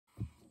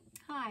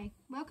Hi,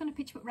 welcome to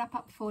Pitch Book Wrap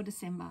Up for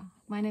December.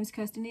 My name is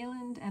Kirsten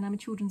Nealand and I'm a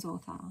children's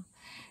author.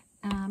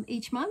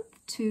 Each month,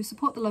 to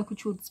support the local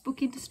children's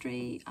book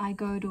industry, I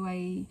go to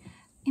a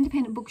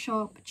independent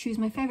bookshop, choose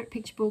my favourite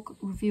picture book,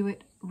 review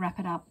it, wrap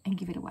it up and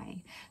give it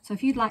away. So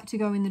if you'd like to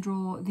go in the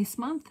draw this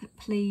month,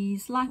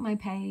 please like my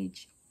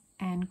page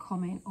and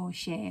comment or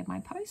share my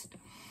post.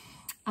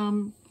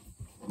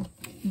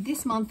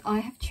 This month I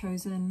have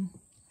chosen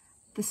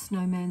The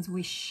Snowman's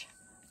Wish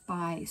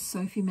by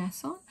Sophie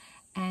Masson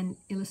and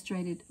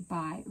illustrated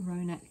by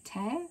Ronak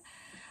Taher.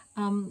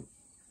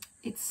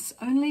 It's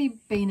only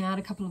been out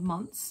a couple of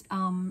months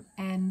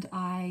and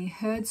I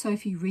heard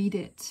Sophie read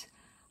it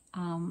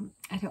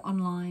at her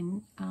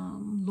online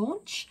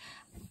launch,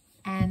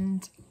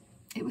 and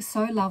it was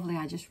so lovely.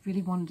 I just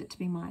really wanted it to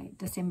be my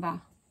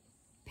December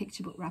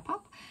picture book wrap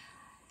up.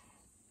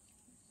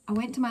 I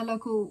went to my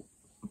local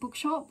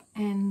bookshop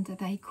and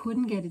they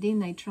couldn't get it in.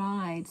 They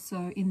tried,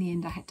 so in the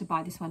end I had to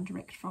buy this one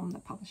direct from the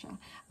publisher.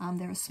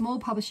 They're a small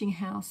publishing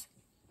house,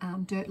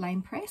 Dirt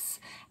Lane Press,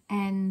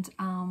 and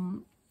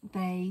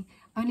they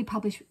only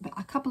publish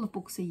a couple of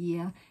books a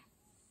year,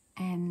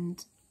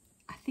 and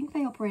I think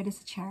they operate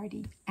as a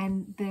charity,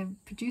 and they've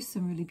produced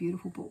some really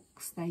beautiful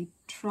books. They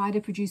try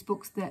to produce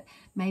books that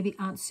maybe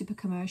aren't super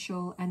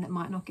commercial and that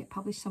might not get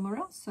published somewhere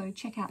else, so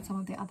check out some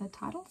of their other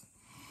titles.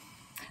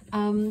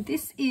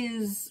 This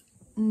is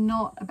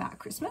not about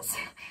Christmas,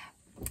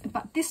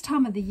 but this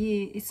time of the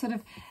year it sort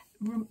of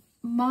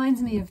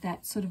reminds me of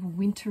that sort of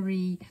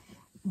wintry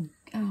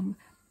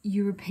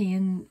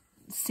European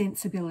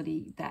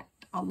sensibility that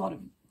a lot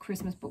of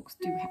Christmas books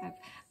do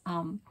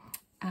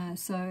have.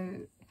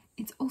 So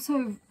it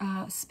also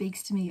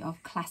speaks to me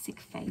of classic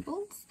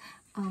fables,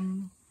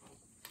 and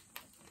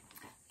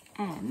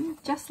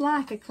just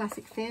like a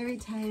classic fairy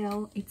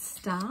tale, it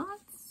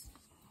starts: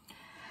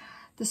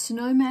 the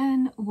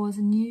snowman was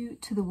new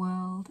to the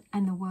world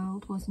and the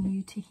world was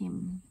new to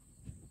him.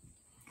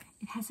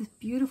 It has this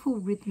beautiful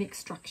rhythmic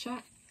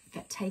structure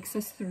that takes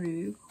us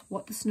through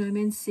what the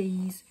snowman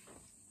sees,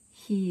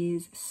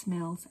 hears,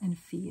 smells and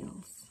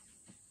feels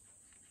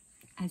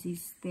as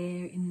he's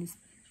there in this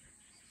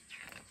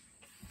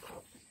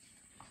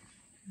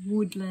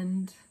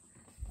woodland,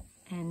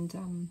 and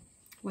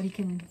what he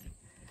can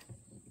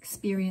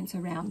experience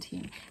around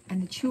him,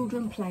 and the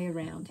children play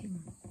around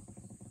him.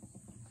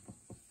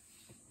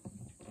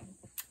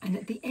 And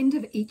at the end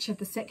of each of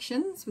the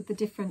sections with the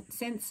different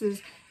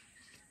senses,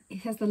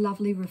 it has the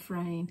lovely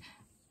refrain,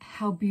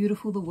 how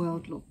beautiful the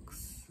world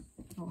looks,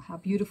 or how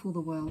beautiful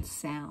the world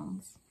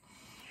sounds.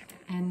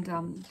 And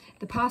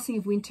the passing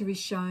of winter is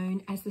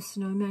shown as the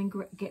snowman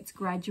gets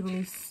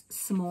gradually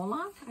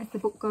smaller as the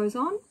book goes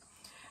on.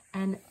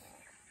 And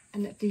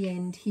at the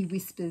end he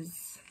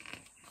whispers,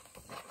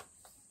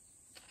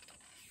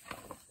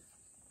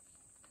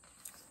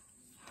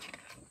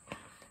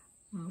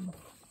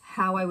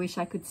 how I wish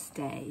I could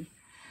stay.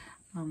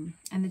 And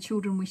the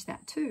children wish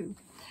that too.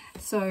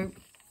 So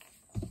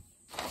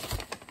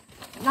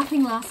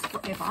nothing lasts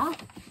forever,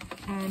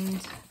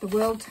 and the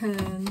world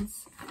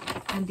turns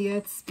and the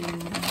earth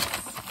spins,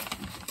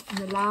 and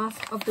the last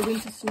of the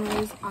winter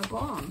snows are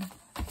gone,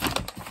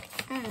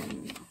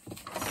 and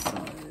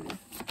so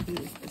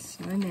is the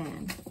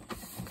snowman.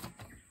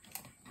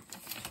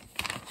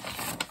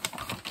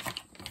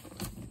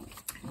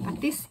 But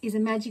this is a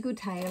magical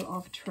tale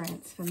of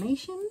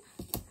transformation,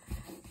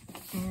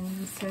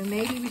 and so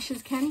maybe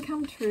wishes can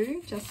come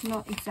true, just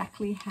not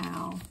exactly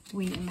how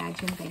we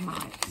imagine they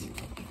might.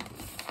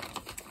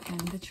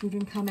 And the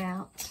children come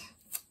out,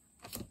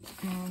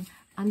 and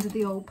under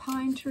the old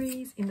pine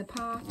trees in the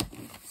park,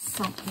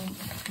 something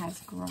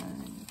has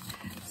grown.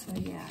 So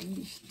yeah,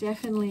 you should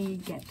definitely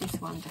get this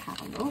one to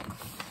have a look.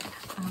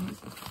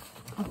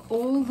 Of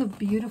all the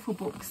beautiful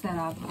books that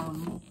I've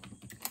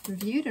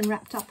reviewed and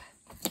wrapped up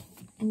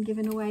and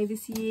given away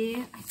this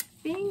year, I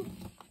think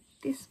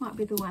this might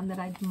be the one that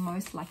I'd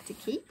most like to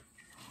keep.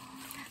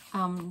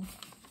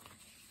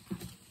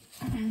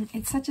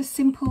 It's such a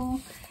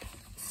simple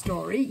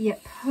story,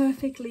 yet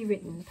perfectly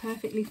written,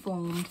 perfectly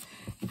formed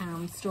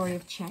story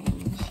of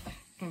change,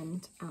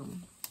 and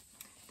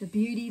the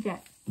beauty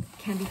that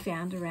can be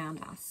found around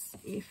us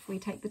if we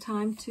take the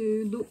time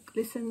to look,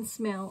 listen,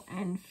 smell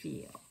and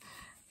feel.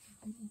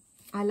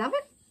 I love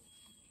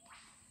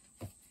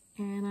it,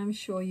 and I'm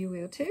sure you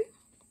will too.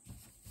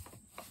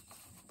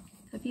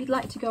 If you'd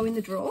like to go in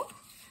the draw,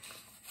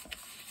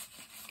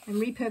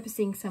 I'm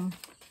repurposing some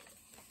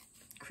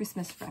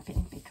Christmas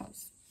wrapping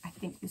because I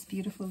think this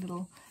beautiful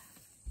little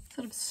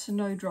sort of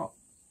snowdrop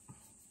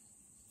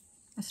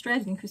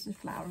Australian Christmas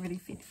flower really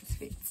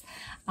fits.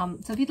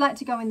 So if you'd like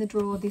to go in the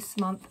draw this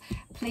month,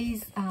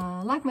 please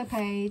like my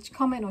page,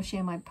 comment or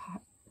share my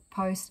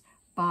post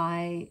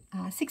by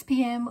 6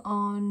 p.m.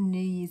 on New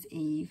Year's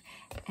Eve.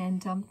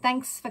 And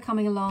thanks for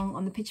coming along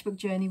on the picture book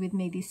journey with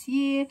me this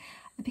year,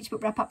 the picture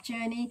book wrap-up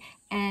journey.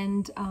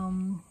 And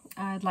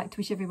I'd like to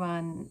wish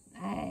everyone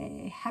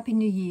a happy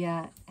new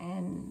year,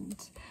 and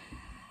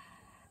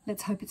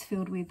let's hope it's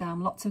filled with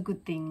lots of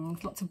good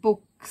things, lots of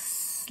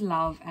books,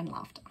 love and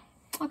laughter.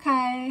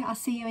 Okay, I'll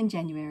see you in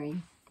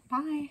January.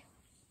 Bye.